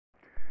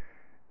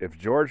If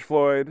George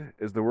Floyd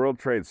is the World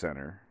Trade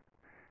Center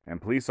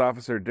and police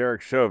officer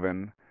Derek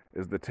Chauvin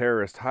is the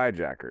terrorist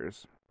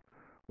hijackers,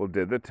 well,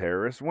 did the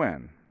terrorists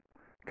win?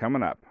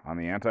 Coming up on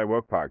the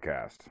Anti-Woke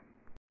Podcast.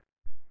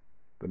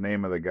 The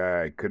name of the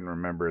guy, I couldn't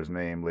remember his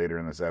name later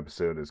in this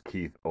episode, is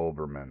Keith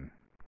Olbermann.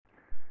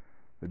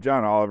 The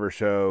John Oliver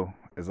Show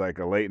is like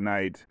a late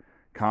night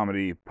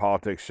comedy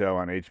politics show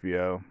on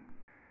HBO.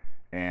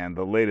 And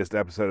the latest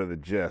episode of The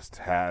Gist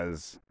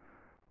has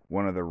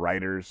one of the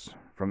writers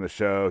from the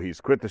show. He's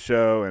quit the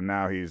show and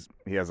now he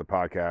has a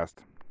podcast.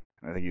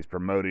 I think he's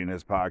promoting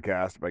his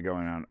podcast by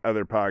going on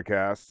other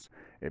podcasts.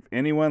 If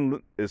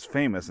anyone is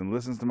famous and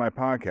listens to my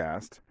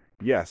podcast,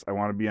 yes, I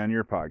want to be on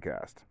your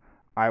podcast.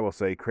 I will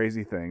say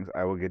crazy things.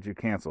 I will get you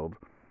canceled.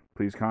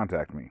 Please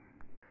contact me.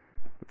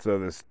 So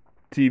this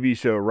TV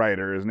show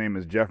writer, his name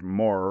is Jeff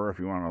Maurer, if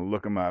you want to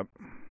look him up,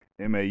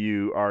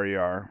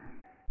 Maurer.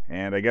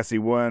 And I guess he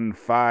won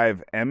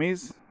 5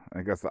 Emmys. I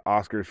think that's the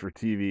Oscars for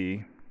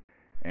TV.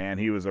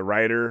 And he was a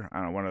writer.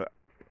 I don't know,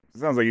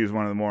 sounds like he was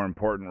one of the more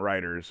important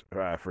writers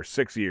for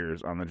 6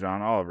 years on the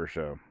John Oliver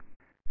Show.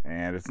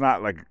 And it's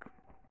not like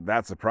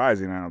that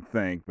surprising, I don't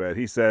think, but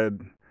he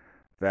said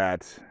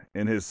that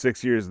in his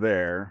 6 years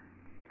there,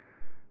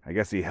 I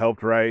guess he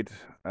helped write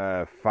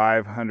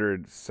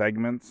 500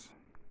 segments,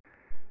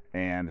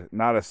 and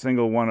not a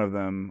single one of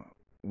them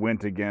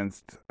went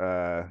against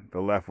the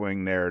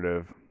left-wing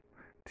narrative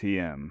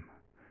TM,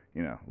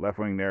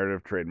 left-wing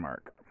narrative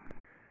trademark.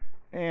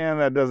 And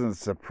that doesn't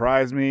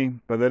surprise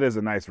me, but that is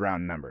a nice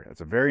round number.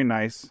 It's a very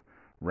nice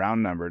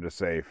round number to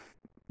say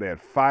they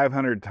had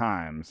 500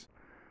 times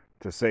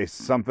to say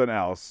something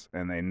else,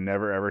 and they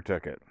never ever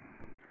took it.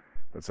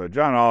 But so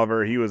John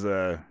Oliver,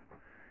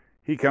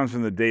 he comes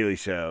from The Daily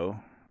Show,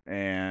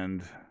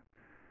 and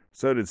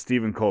so did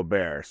Stephen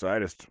Colbert. So I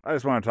just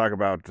want to talk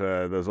about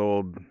those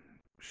old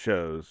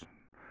shows,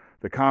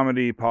 the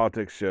comedy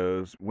politics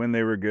shows, when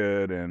they were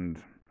good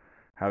and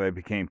how they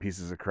became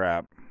pieces of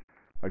crap.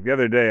 Like the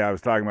other day, I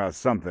was talking about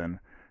something,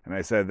 and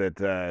I said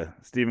that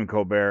Stephen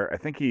Colbert, I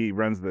think he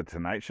runs the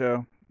Tonight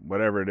Show,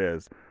 whatever it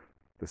is.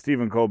 The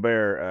Stephen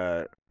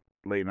Colbert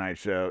late night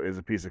show is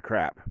a piece of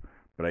crap,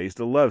 but I used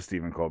to love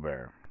Stephen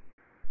Colbert.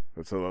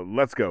 So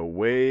let's go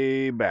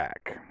way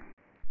back,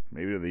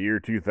 maybe to the year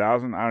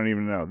 2000. I don't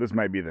even know. This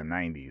might be the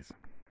 90s.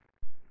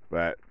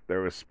 But there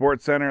was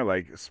SportsCenter.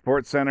 Like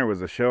SportsCenter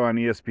was a show on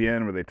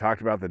ESPN where they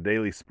talked about the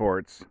daily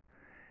sports,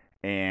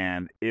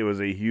 and it was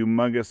a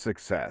humongous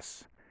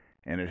success.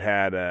 And it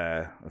had,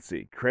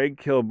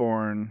 Craig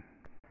Kilborn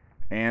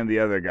and the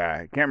other guy.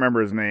 I can't remember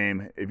his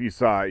name. If you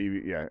saw it,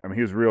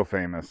 he was real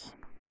famous.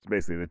 So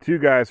basically, the two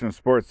guys from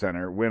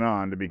SportsCenter went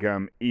on to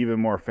become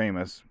even more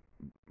famous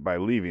by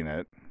leaving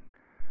it.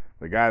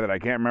 The guy that I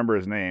can't remember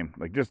his name,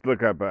 just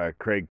look up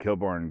Craig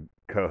Kilborn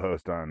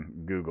co-host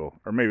on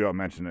Google, or maybe I'll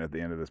mention it at the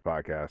end of this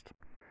podcast.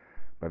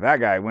 But that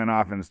guy went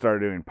off and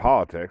started doing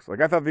politics.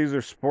 I thought these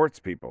are sports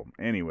people.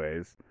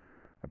 Anyways,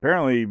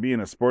 apparently being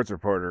a sports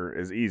reporter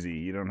is easy.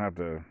 You don't have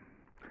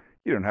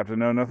to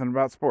know nothing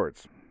about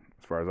sports,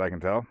 as far as I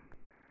can tell.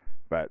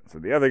 But so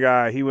the other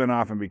guy, he went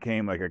off and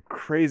became like a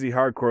crazy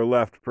hardcore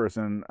left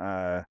person.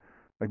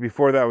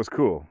 Before that was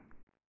cool.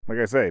 Like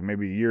I say,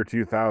 maybe year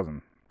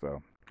 2000.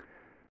 So,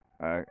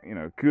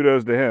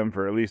 kudos to him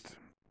for at least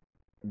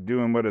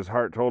doing what his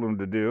heart told him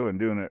to do and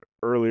doing it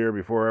earlier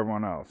before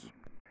everyone else.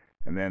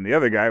 And then the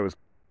other guy was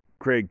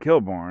Craig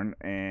Kilborn,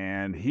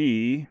 and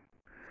he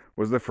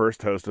was the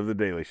first host of The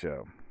Daily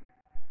Show.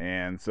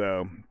 And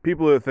so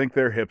people who think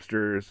they're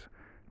hipsters,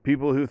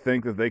 people who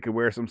think that they could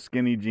wear some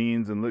skinny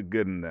jeans and look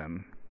good in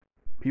them,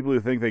 people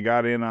who think they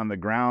got in on the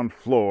ground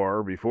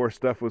floor before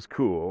stuff was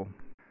cool,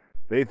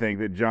 they think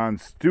that Jon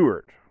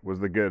Stewart was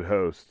the good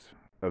host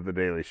of The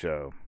Daily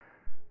Show.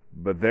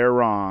 But they're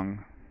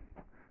wrong.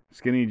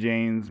 Skinny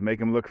jeans make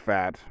them look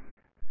fat,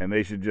 and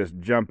they should just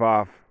jump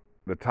off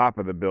the top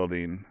of the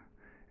building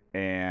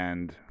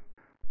and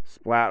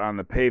splat on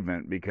the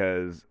pavement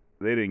because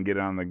they didn't get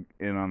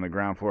in on the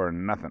ground floor or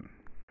nothing.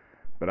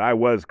 But I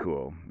was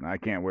cool. I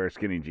can't wear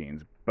skinny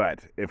jeans. But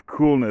if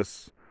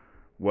coolness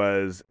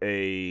was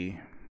a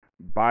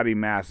body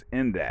mass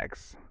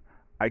index,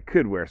 I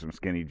could wear some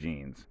skinny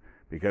jeans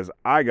because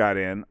I got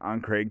in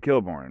on Craig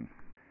Kilborn.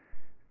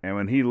 And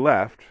when he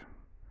left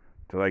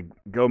to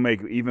go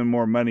make even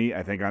more money,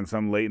 I think on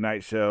some late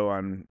night show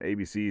on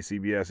ABC,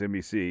 CBS,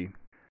 NBC,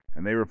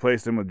 and they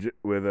replaced him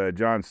with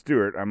Jon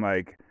Stewart, I'm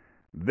like,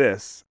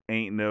 this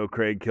ain't no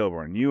Craig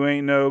Kilborn. You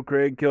ain't no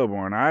Craig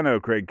Kilborn. I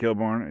know Craig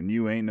Kilborn, and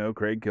you ain't no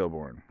Craig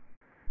Kilborn.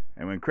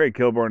 And when Craig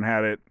Kilborn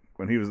had it,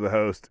 when he was the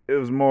host, it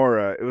was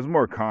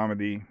more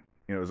comedy.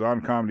 It was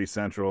on Comedy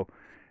Central,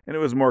 and it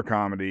was more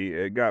comedy.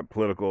 It got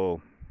political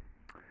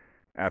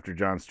after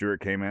Jon Stewart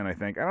came in, I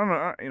think. I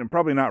don't know,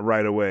 probably not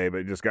right away,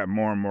 but it just got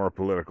more and more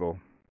political.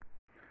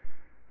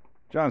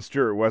 Jon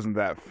Stewart wasn't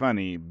that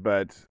funny,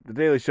 but The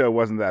Daily Show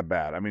wasn't that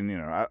bad.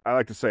 I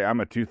like to say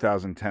I'm a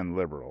 2010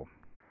 liberal.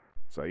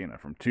 So,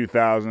 from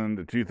 2000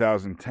 to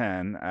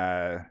 2010,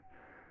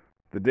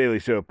 The Daily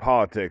Show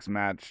politics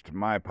matched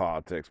my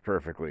politics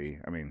perfectly.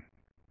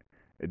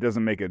 It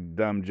doesn't make a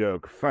dumb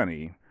joke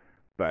funny,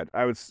 But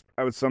I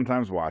would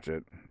sometimes watch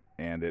it,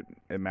 and it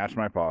matched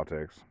my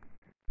politics.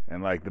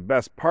 And like the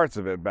best parts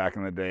of it back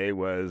in the day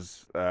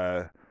was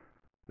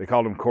they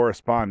called them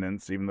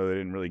correspondents, even though they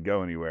didn't really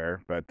go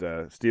anywhere.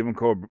 But Stephen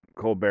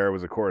Colbert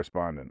was a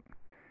correspondent,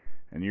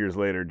 and years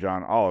later,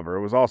 John Oliver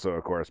was also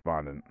a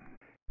correspondent,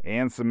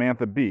 and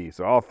Samantha Bee.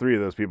 So all three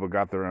of those people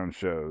got their own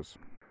shows.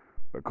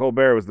 But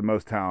Colbert was the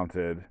most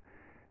talented,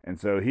 and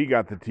so he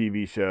got the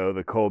TV show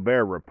The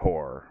Colbert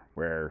Report,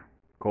 where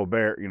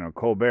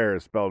Colbert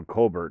is spelled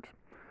Colbert.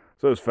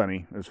 So it was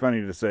funny. It was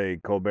funny to say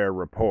Colbert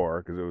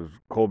Report because it was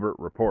Colbert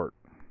Report.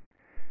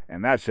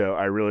 And that show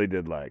I really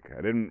did like.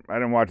 I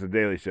didn't watch The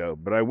Daily Show,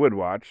 but I would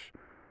watch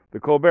The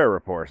Colbert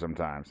Report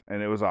sometimes,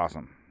 and it was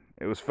awesome.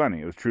 It was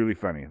funny. It was truly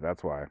funny.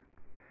 That's why.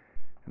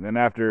 And then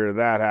after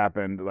that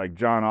happened, like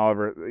John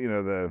Oliver,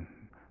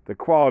 the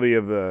quality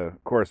of the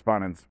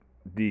correspondence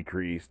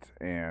decreased,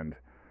 and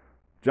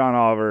John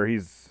Oliver,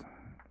 he's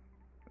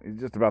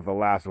just about the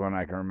last one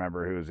I can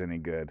remember who was any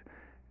good.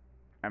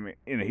 I mean,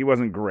 he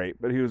wasn't great,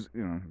 but he was,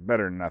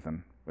 better than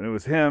nothing. When it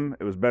was him,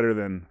 it was better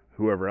than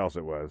whoever else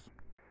it was.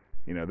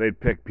 They'd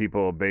pick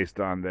people based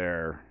on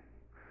their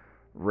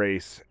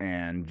race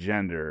and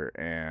gender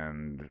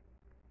and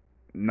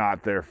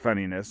not their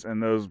funniness,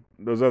 and those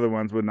other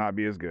ones would not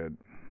be as good.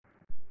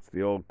 It's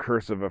the old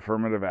curse of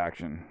affirmative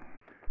action.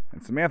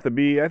 And Samantha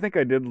Bee, I think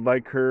I did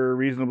like her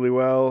reasonably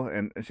well,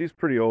 and she's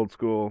pretty old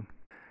school.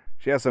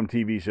 She has some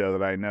TV show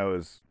that I know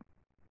is,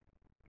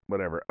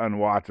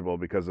 unwatchable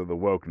because of the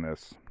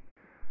wokeness.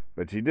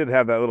 But she did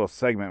have that little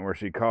segment where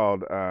she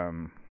called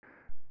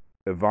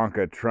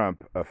Ivanka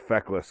Trump a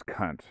feckless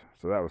cunt.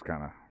 So that was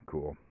kind of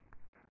cool.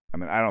 I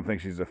mean, I don't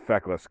think she's a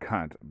feckless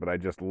cunt, but I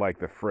just like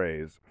the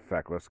phrase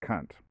feckless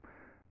cunt.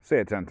 Say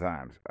it 10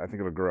 times. I think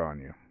it'll grow on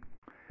you.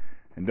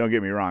 And don't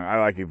get me wrong, I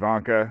like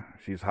Ivanka.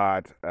 She's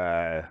hot.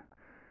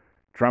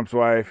 Trump's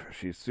wife,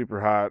 she's super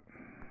hot.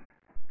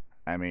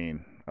 I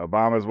mean,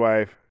 Obama's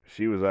wife,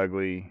 she was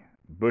ugly.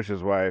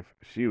 Bush's wife,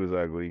 she was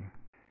ugly.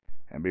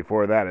 And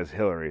before that is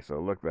Hillary,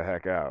 so look the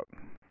heck out.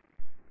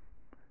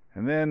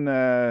 And then,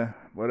 I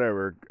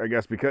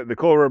guess because the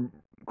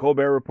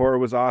Colbert Report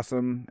was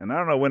awesome. And I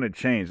don't know when it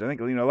changed. I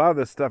think, a lot of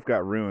this stuff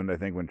got ruined, I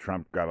think, when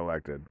Trump got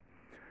elected.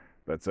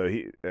 But so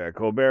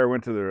Colbert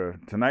went to the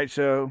Tonight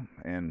Show,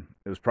 and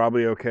it was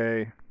probably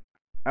okay.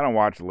 I don't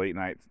watch late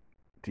night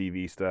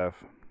TV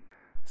stuff.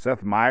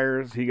 Seth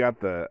Meyers, he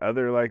got the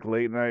other,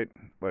 late night,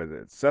 what is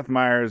it? Seth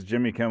Meyers,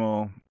 Jimmy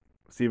Kimmel,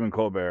 Stephen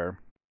Colbert.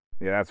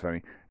 Yeah, that's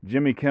funny.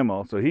 Jimmy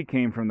Kimmel, so he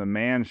came from the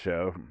Man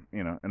Show,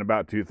 in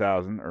about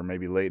 2000 or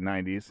maybe late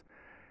 90s.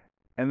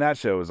 And that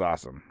show was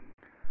awesome.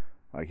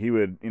 Like, he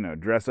would,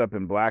 dress up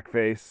in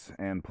blackface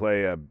and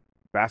play a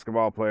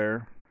basketball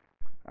player.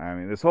 I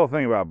mean, this whole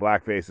thing about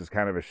blackface is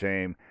kind of a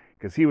shame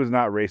because he was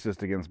not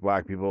racist against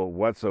black people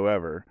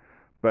whatsoever.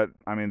 But,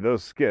 I mean,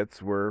 those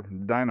skits were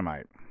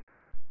dynamite.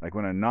 Like,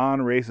 when a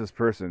non-racist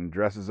person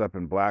dresses up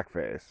in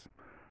blackface,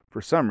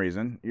 for some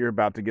reason, you're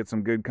about to get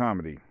some good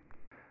comedy.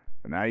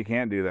 But now you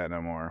can't do that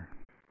no more.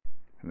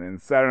 And then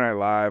Saturday Night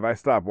Live, I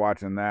stopped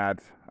watching that.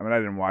 I mean, I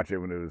didn't watch it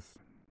when it was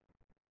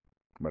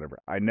whatever.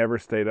 I never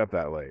stayed up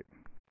that late.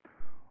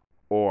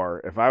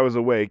 Or if I was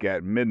awake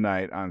at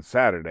midnight on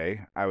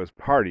Saturday, I was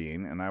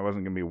partying and I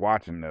wasn't going to be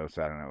watching no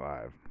Saturday Night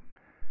Live.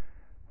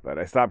 But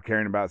I stopped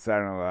caring about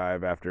Saturday Night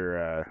Live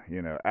after,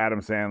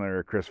 Adam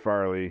Sandler, Chris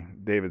Farley,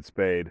 David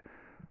Spade.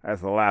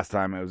 That's the last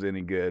time it was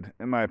any good,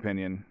 in my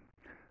opinion.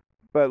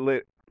 But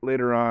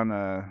later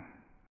on,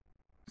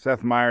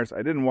 Seth Meyers,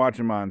 I didn't watch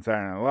him on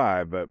Saturday Night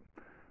Live, but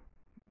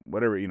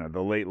whatever,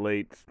 the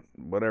late,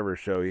 whatever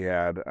show he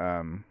had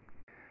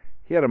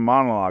a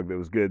monologue that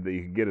was good that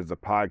you could get as a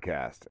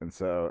podcast. And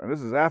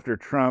this is after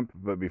Trump,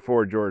 but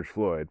before George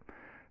Floyd.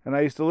 And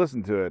I used to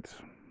listen to it,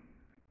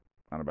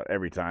 not about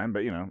every time,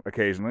 but,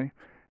 occasionally.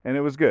 And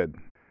it was good.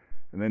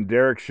 And then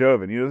Derek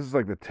Chauvin, this is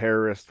like the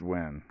terrorist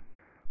win.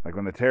 Like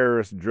when the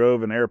terrorists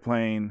drove an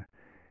airplane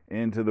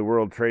into the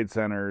World Trade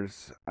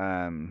Centers,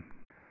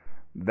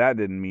 that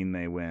didn't mean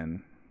they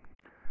win.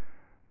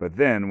 But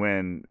then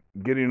when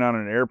getting on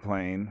an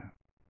airplane,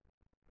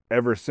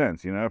 ever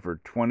since,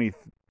 for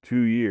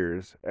 22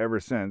 years, ever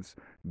since,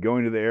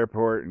 going to the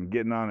airport and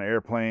getting on an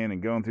airplane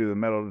and going through the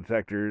metal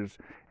detectors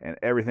and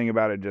everything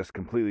about it just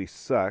completely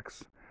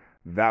sucks,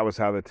 that was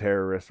how the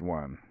terrorists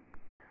won.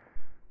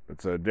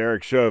 But so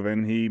Derek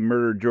Chauvin, he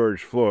murdered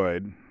George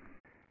Floyd.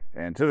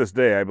 And to this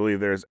day, I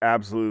believe there's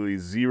absolutely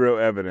zero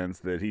evidence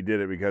that he did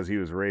it because he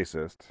was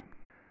racist.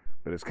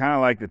 But it's kind of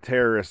like the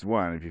terrorist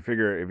won. If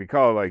you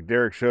call it like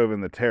Derek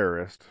Chauvin the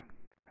terrorist,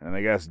 and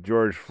I guess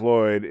George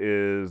Floyd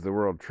is the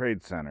World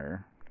Trade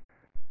Center,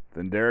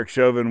 then Derek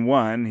Chauvin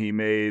won. He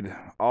made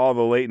all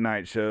the late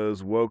night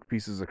shows woke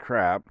pieces of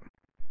crap.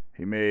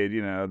 He made,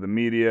 the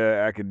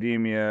media,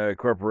 academia,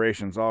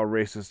 corporations all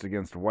racist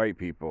against white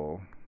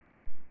people.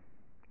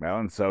 Well,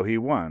 and so he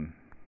won.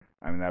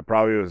 I mean, that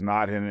probably was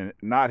not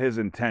his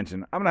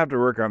intention. I'm going to have to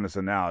work on this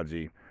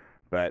analogy.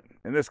 But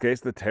in this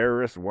case, the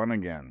terrorists won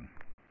again.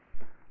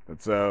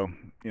 But so,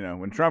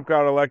 when Trump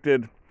got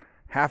elected,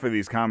 half of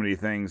these comedy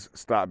things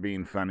stopped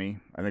being funny.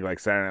 I think like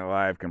Saturday Night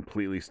Live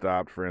completely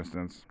stopped, for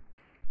instance.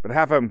 But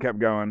half of them kept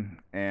going,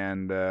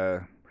 and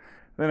then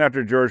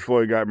after George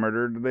Floyd got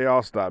murdered, they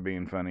all stopped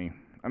being funny.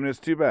 I mean, it's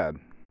too bad.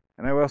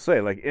 And I will say,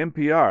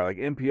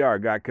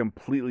 NPR got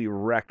completely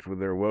wrecked with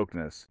their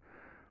wokeness.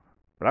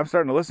 But I'm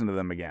starting to listen to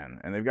them again,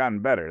 and they've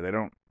gotten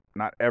better.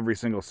 Not every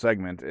single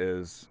segment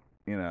is,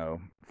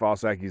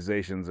 false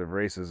accusations of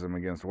racism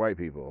against white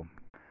people.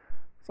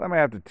 So I might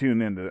have to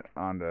tune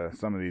onto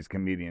some of these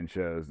comedian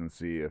shows and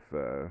see if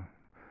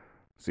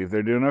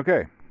they're doing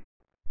okay.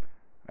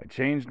 I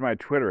changed my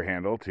Twitter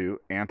handle to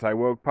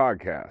Anti-Woke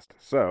Podcast.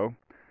 So,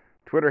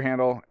 Twitter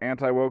handle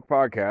Anti-Woke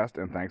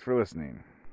Podcast, and thanks for listening.